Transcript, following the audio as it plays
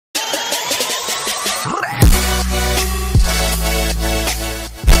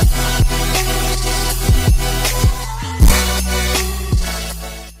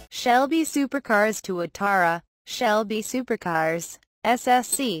Shelby SuperCars to Atara. Shelby SuperCars,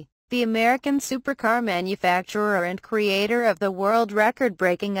 SSC, the American supercar manufacturer and creator of the world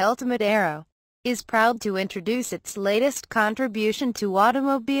record-breaking Ultimate Aero, is proud to introduce its latest contribution to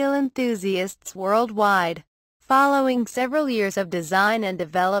automobile enthusiasts worldwide. Following several years of design and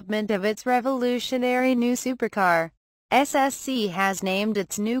development of its revolutionary new supercar, SSC has named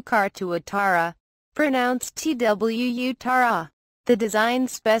its new car Tuatara, pronounced TWU Tara. The design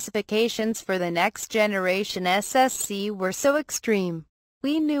specifications for the next generation SSC were so extreme.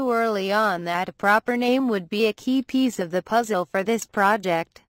 We knew early on that a proper name would be a key piece of the puzzle for this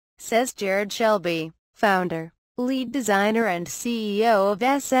project, says Jerod Shelby, founder, lead designer and CEO of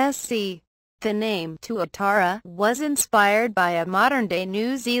SSC. The name Tuatara was inspired by a modern-day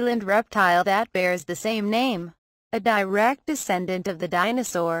New Zealand reptile that bears the same name, a direct descendant of the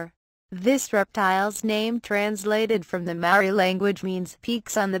dinosaur. This reptile's name translated from the Maori language means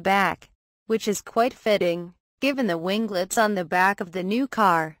peaks on the back, which is quite fitting, given the winglets on the back of the new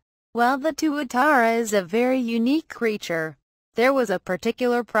car. While the Tuatara is a very unique creature, there was a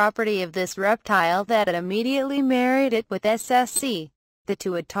particular property of this reptile that immediately married it with SSC. The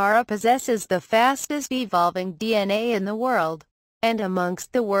Tuatara possesses the fastest evolving DNA in the world, and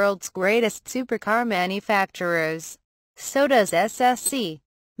amongst the world's greatest supercar manufacturers. So does SSC.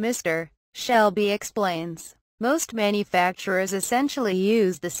 Mr. Shelby explains, most manufacturers essentially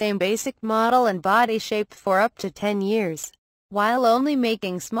use the same basic model and body shape for up to 10 years, while only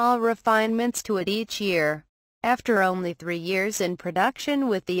making small refinements to it each year. After only 3 years in production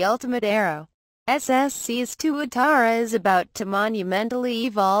with the Ultimate Aero, SSC's Tuatara is about to monumentally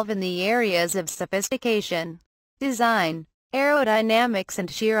evolve in the areas of sophistication, design, aerodynamics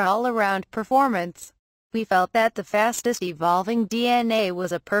and sheer all-around performance. We felt that the fastest evolving DNA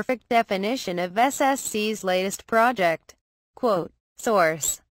was a perfect definition of SSC's latest project. Quote,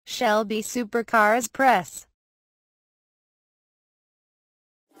 source, Shelby SuperCars Press.